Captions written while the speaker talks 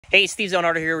Hey, Steve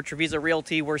Zonardo here with Treviso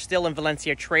Realty. We're still in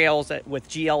Valencia Trails with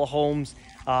GL Homes.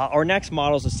 Our next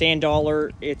model is a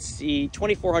Sanddollar. It's the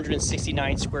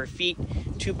 2,469 square feet,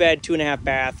 2-bed, 2.5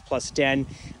 bath plus den.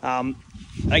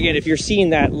 Again, if you're seeing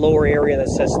that lower area that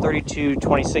says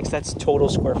 3226, that's total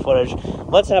square footage.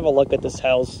 Let's have a look at this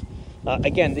house.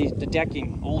 Again, the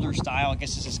decking, older style. I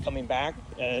guess this is coming back.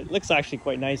 It looks actually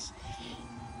quite nice.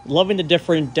 Loving the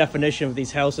different definition of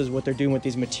these houses, what they're doing with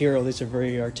these materials. These are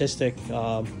very artistic.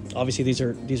 Obviously, these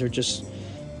are just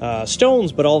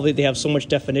stones, but they have so much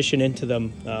definition into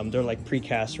them. They're like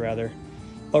precast rather,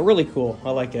 but really cool.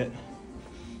 I like it.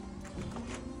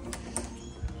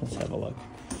 Let's have a look.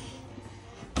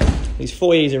 These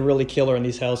foyers are really killer in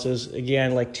these houses.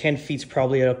 Again, like 10 feet's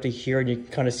probably up to here, and you can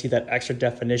kind of see that extra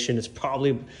definition. It's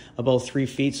probably about 3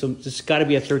 feet, so it's got to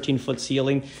be a 13-foot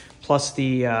ceiling, plus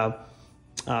the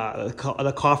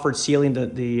coffered ceiling,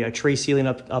 the tray ceiling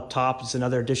up top is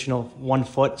another additional 1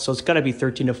 foot. So it's got to be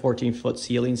 13 to 14 foot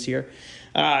ceilings here.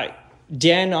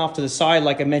 Den off to the side,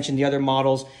 like I mentioned, the other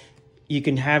models, you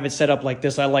can have it set up like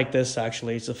this. I like this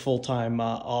actually. It's a full-time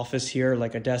office here,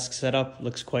 like a desk setup.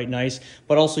 Looks quite nice.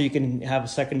 But also you can have a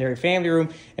secondary family room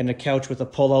and a couch with a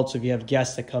pull-out. So if you have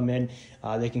guests that come in,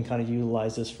 they can kind of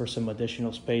utilize this for some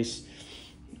additional space.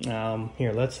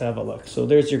 Here, let's have a look. So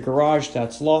there's your garage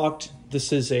that's locked.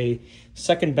 This is a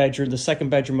second bedroom. The second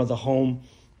bedroom of the home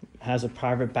has a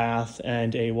private bath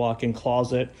and a walk-in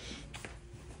closet.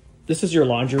 This is your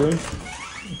laundry room.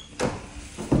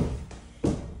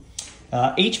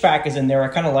 HVAC is in there. I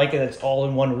kind of like it. It's all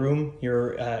in one room,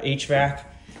 your HVAC.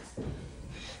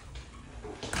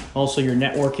 Also, your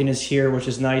networking is here, which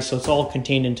is nice. So it's all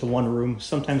contained into one room.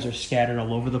 Sometimes they're scattered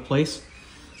all over the place.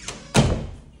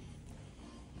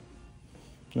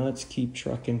 Let's keep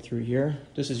trucking through here.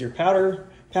 This is your powder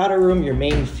room, your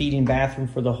main feeding bathroom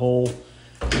for the whole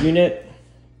unit.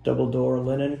 Double door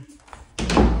linen.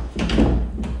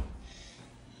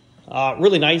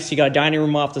 Really nice. You got a dining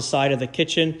room off the side of the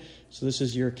kitchen. So this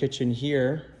is your kitchen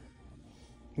here.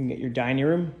 You can get your dining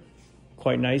room.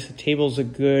 Quite nice. The table's a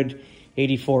good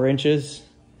 84 inches,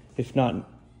 if not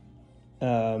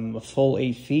a full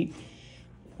 8 feet.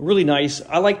 Really nice.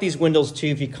 I like these windows too.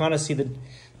 If you kind of see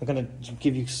I'm gonna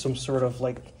give you some sort of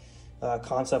like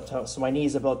concept. So my knee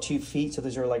is about 2 feet. So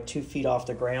these are like 2 feet off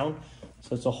the ground.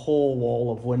 So it's a whole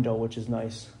wall of window, which is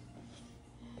nice.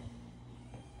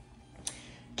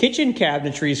 Kitchen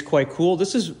cabinetry is quite cool.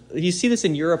 You see this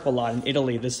in Europe a lot, in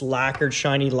Italy, this lacquered,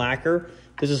 shiny lacquer.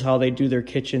 This is how they do their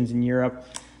kitchens in Europe.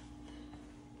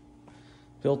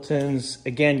 Built-ins,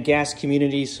 again, gas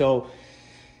community. So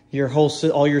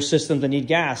all your systems that need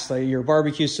gas, like your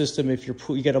barbecue system, if you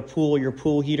get a pool, your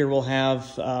pool heater will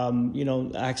have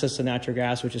access to natural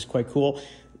gas, which is quite cool.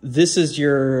 This is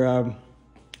your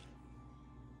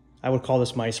I would call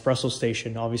this my espresso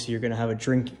station. Obviously, you're going to have a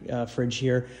drink fridge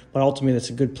here, but ultimately, that's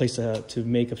a good place to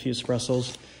make a few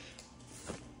espressos.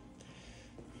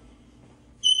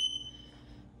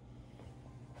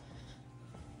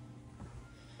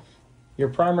 Your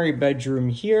primary bedroom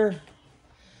here.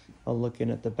 I'll look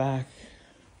in at the back.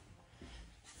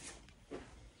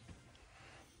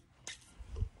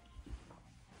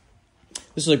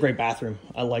 This is a great bathroom.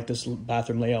 I like this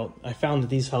bathroom layout. I found that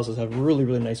these houses have really,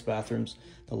 really nice bathrooms,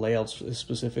 the layouts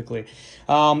specifically.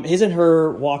 His and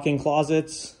her walk-in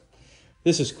closets.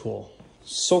 This is cool.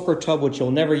 Soaker tub, which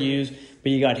you'll never use,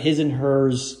 but you got his and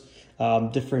hers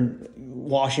different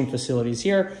washing facilities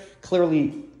here.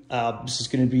 Clearly, this is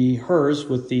going to be hers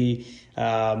with the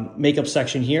makeup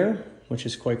section here, which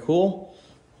is quite cool.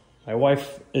 My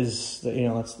wife is,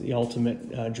 that's the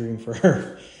ultimate dream for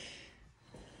her.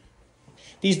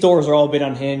 These doors are all a bit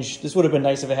unhinged. This would have been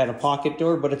nice if it had a pocket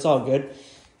door, but it's all good.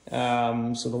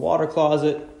 So the water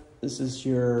closet, this is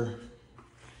your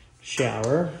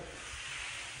shower.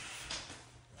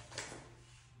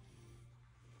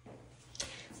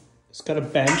 It's got a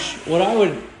bench.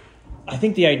 I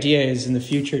think the idea is in the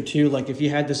future too, like if you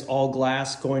had this all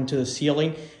glass going to the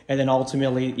ceiling and then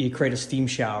ultimately you create a steam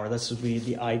shower, this would be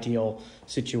the ideal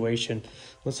situation.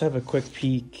 Let's have a quick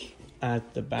peek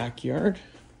at the backyard.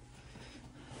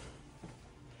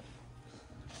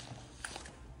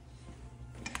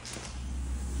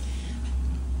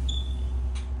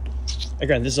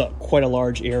 Again, this is quite a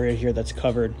large area here that's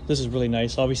covered. This is really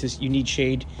nice. Obviously, you need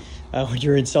shade when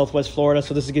you're in Southwest Florida,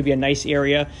 so this is going to be a nice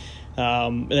area.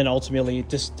 And then ultimately, it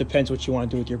just depends what you want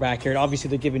to do with your backyard.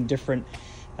 Obviously, they're giving different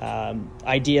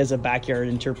ideas of backyard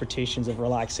interpretations of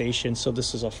relaxation. So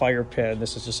this is a fire pit.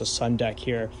 This is just a sun deck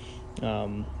here.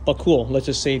 But cool. Let's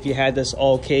just say if you had this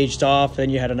all caged off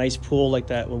and you had a nice pool like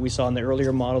that, what we saw in the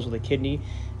earlier models with a kidney,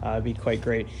 it'd be quite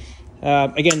great.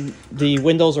 Again, the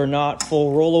windows are not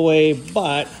full roll-away,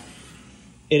 but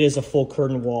it is a full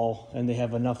curtain wall, and they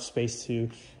have enough space to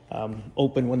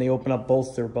open. When they open up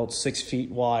both, they're about 6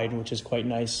 feet wide, which is quite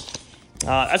nice.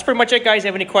 That's pretty much it, guys. If you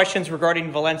have any questions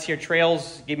regarding Valencia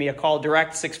Trails, give me a call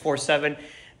direct,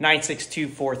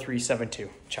 647-962-4372.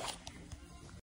 Ciao.